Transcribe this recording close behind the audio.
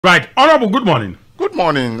Right, honorable, good morning. Good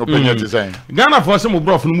morning, opinion design. Ghana for some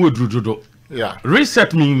bro from Woodrudo. Yeah.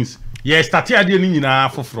 Reset means yes, started again in a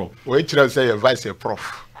fofro. Wait till I say a vice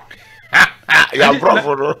prof. Yeah,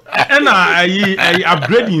 prof. And I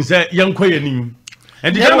upgrading say young quayin.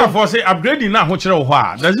 And the Ghana for say upgrading now what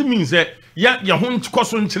does it mean that your home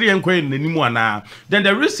cost on 3 and quayin anymore now? Then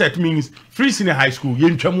the reset means free senior high school,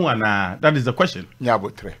 yen chamuana. That is the question.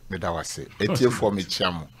 Nyabotre, Bedawase, Etie for me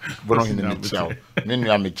chamo, Bonohene me chow,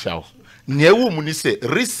 Nenya me chow. Newu munise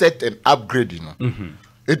reset and upgrading.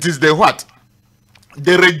 It is the what?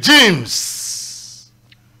 The regimes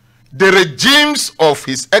of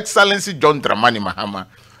His Excellency John Dramani Mahama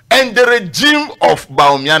and the regime of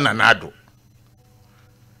Bawumia Nana-Addo.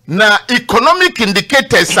 Na economic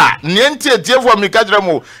indicators are niente tievo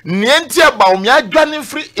mikajramo niente Bawumia joining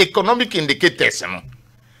free economic indicators no.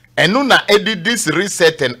 Enu na edit this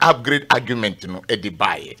reset and upgrade argument no edi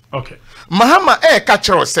buy. Okay. Mahama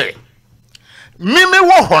kachero say mimi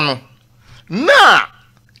wo hono na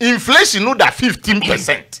inflation no da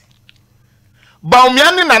 15%.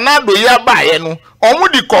 Bawumia ni Nana-Addo ya baye no omu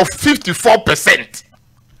di ko 54%.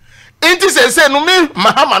 Inti se no mi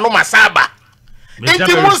Mahama no masaba.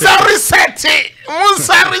 Inti Musa reset,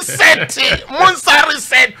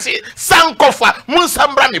 Sankofa, Musa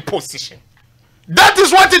Brani position. That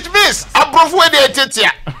is what it means. Abrofo de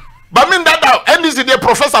etetia. But mean that now, and is the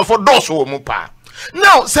professor for those who mupa.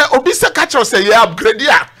 Now, say Obisa Kacho say you upgrade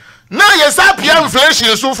ya. Now yes, up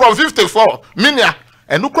inflation so from 54 minia.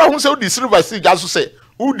 And look who say this river see just say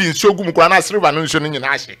who didn't show Gumukwana river no showing in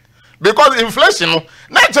Ashi. Because inflation,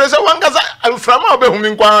 naturally, one gets from our be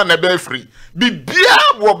free. Okay.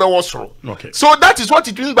 So that is what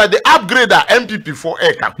it means by the upgrader MPP for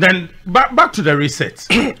aircraft. Then back to the reset.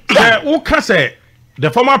 Who can say the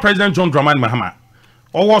former President John Dramani Mahama?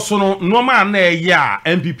 Or was no man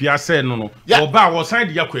MPP I said no. Or was signed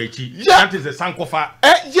the Yakwechi. That is the Sankofa.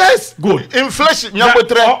 Yes. Good. Inflation. Or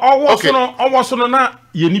was no na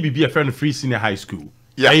you need to be a friend free senior high school.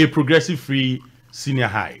 Yeah. A progressive free senior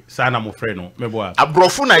high. Sana mo friend no.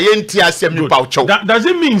 Abrofuna yenti asemi paucho. Does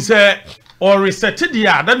it mean say or resetted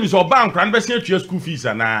ya? That means or bank and be sent to your school fees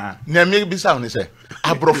na. Na me bi sa say.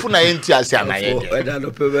 Abrofuna yenti asemi na ye.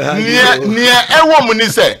 Nia ewo mu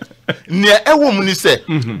ni say.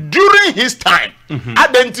 During his time,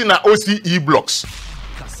 Adentina OCE blocks.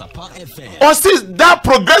 Kasapa FM. Or since that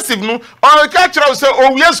progressive no, or catch say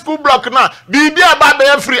oh we school block na. Bibi aba be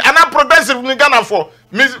free and that progressive ni Ghana for.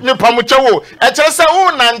 Me pamuchawo e chere se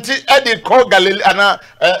wo nanti e dey call Galilee ana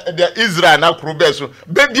the Israel na krubeso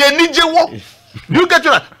be die nije wo you get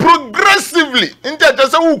it progressively inte chere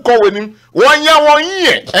se wo call wenim wonya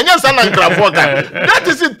wonye enya sa na nkrafo ka that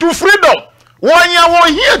is it to freedom wonya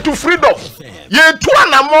won here to freedom ye tu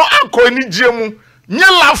anamo akọ nije mu nye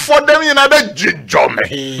la for them you na be jijome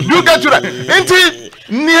you get it inte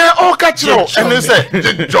near all catch and they say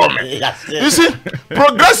jijome you see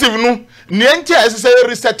progressive no niente say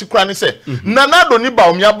reset kran say Nana-Addo ni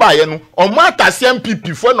Bawumia baye no omo atase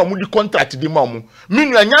MPP fo na mudi contract di ma mu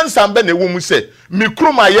minu anyansa mbe na ewo mu say mi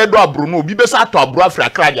kroma yedo abro no obi be sa to abro afra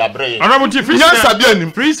kra di abre nyansa bi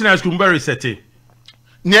anim free senior school be reset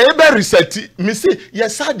ne e be reset mi say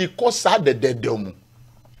yes sa the course sa de mu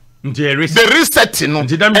the reset no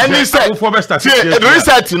any say the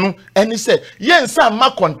reset no any say yensa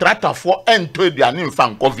ma contractor for ento eduane mfa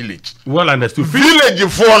nko village well understood village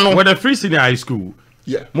for no with the free senior high school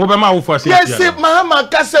yeah mo be ma wo for say yes Mahama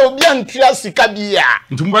Kasa obi antua sika bia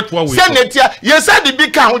ntumbatwa we senator yesa de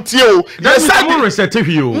bi ka ho tie o yesa de reset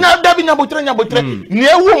hio na da bi nyabotre ne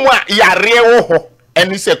ewu mu a yare wo ho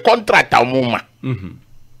any say contractor mu ma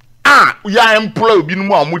ya employ bi no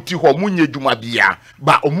mu amuti ho munye dwuma bia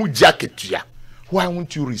ba omu jaketua. Why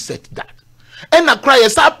won't you reset that? And na cry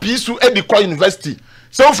yes piece e di university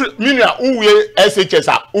so minia uwe SHS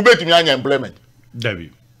a ubetumi anya employment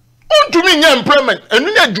David untumi nya employment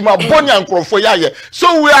enu nya dwuma boni ankrofo ya ye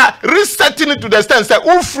so we are resetting it to the extent say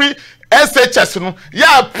u free SHS no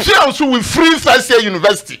ya appear so we free first year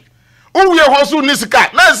university uwe hoso nisika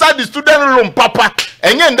na say the student loan papa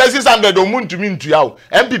enye ndasi 100 omuntumi ntua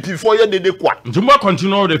MPP for ye dede kwa ntumba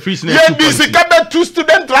continue the free senior school policy be two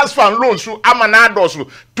student transfer loans so Amanado so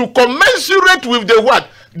to commensurate with the what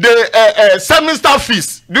the semester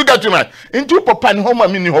fees do you get me into papa ni homa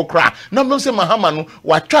mini hokra na me say Mahama no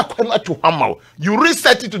watwa kwama to hama you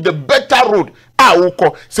reset it to the better road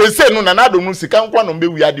awuko say no Nana-Addo no sika nkwa no be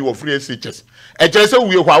we ade wo free SHS e kire say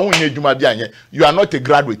we hwa wonye adwuma bia anye you are not a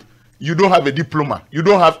graduate you don't have a diploma you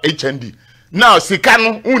don't have HND now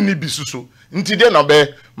sikano unni bisuso nti de no be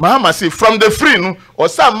Mahama say from the free no or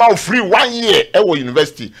some free 1 year e wo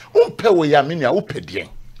university umpe wo ya mini a upedien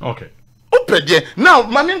okay Opede now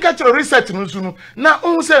mamin ka kire research no so no na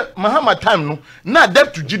on say Mahama time no na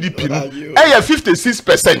debt to GDP no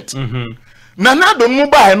 56%. Na do mu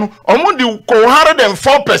ba no omo di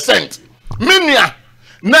 104%. Minia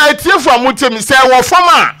na etiefo amotem say wo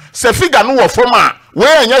forma se figure no wo forma we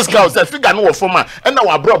anya ska se figure no wo forma e na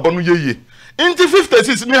wa bro bo no yeye. Into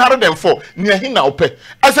 56 ni 104 ni ehina ope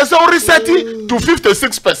asese o reset to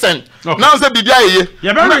 56%. Now say bibia yeye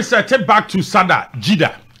you better reset it back to Sada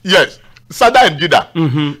Jida. Yes, Sada and Jida.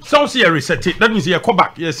 So see a reset it, that means you come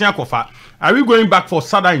back. Yes, are we going back for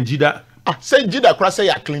Sada and Jida? Say Jida cross say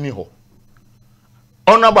you are cleaning her.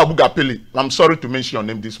 Honorable Bugapeli, I'm sorry to mention your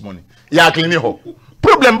name this morning. You are cleaning her.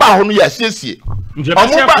 Problem ba ho no yes. You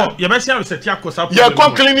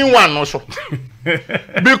cleaning one also.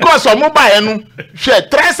 Because omoba no she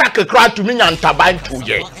try sakra to me nyantaban to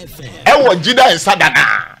ye. E wo Jida and Sada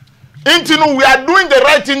na. Intinu we are doing the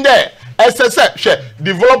right thing there. SSF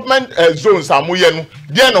development zones amuye no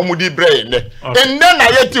dey no mudi brain and then na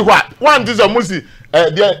yeti what one this amusi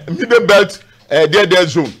the middle belt there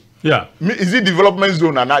zone. Yeah, is it development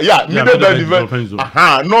zone and yeah middle belt development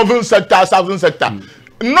zone. Northern sector, southern sector.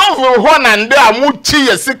 Novel one and there amuchi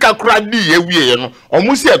yesika kradi yewie no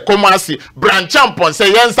omusi e commerce branch champon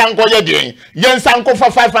say yensanko ye den yensanko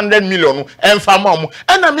for 500 million emfa mamu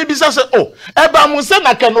and na me bisa say oh eba mu say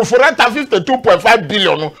na kenofurata 52.5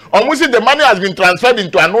 billion no omusi the money has been transferred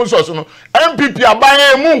into an source no MPP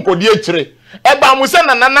abaye mu nkodi ekire eba mu say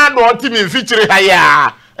na nana do otimi mfichire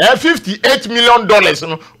haya $58 million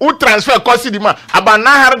no who transfer cost the man about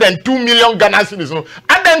 902 million Ghana cedis no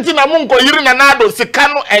adenti na munko yiri na nado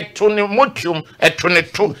sikano etuni motium etuni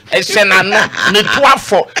tu esena no ne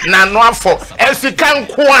toafo na no afo esikan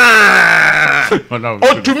kwa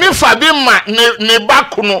otumi fabi ma ne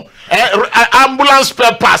bakuno ambulance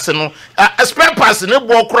spare parts no spare parts ne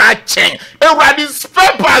bo kura chen ewradi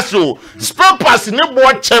spare parts ne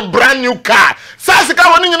bo chen brand new car sasika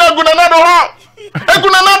woni nyina guna na do ho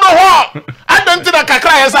eguna na do ho adenti na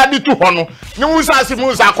kakra yesa di tu ho no ni musasi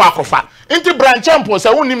musa kwa akofa inti branch ampo se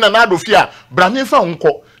wonim na na do fia brame fa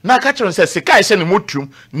nko na ka kire se sika ehye ne motum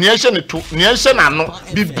ne ehye ne to ne ehye na no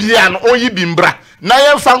bibia no oyi bimbra na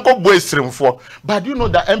ye fa nko bo esrimfo. But you know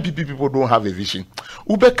that MPP people don't have a vision.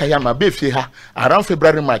 Ube kayama be fie ha around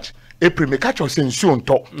February March April me ka kire se nsuo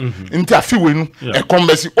nto inti afi wenu e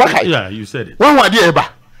kombesi okay. Yeah, you said it. When wadi eba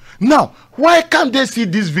now why can't they see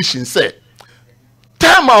this vision say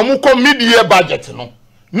time amuko mid-year budget no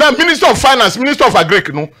now Minister of Finance, Minister of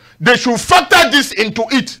Agric no they should factor this into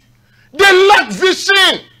it. They lack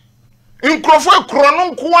vision in Crawford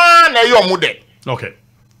Kronon Kwan na yo mude. Okay.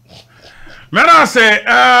 Mera say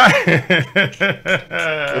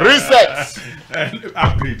reset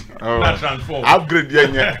upgrade not transform. Upgrade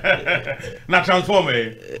yenye not transform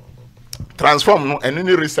transform no and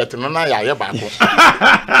any reset no na ya bako.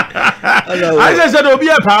 I said obi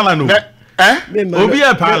e pala no. Obi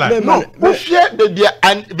e pala. No, we share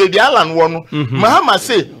the Alan one. Mahama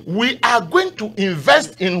say we are going to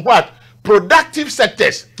invest in what? Productive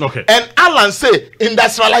sectors. Okay. And Alan say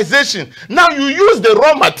industrialization. Now you use the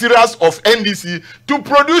raw materials of NDC to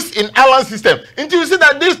produce in Alan system. Until you see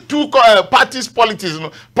that these two parties policies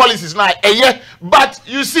now but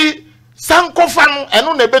you see Sankofano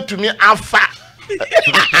enu nebe to me afa.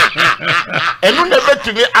 Enu nebe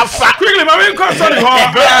to me afa. Quickly, my main concern is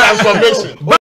transformation.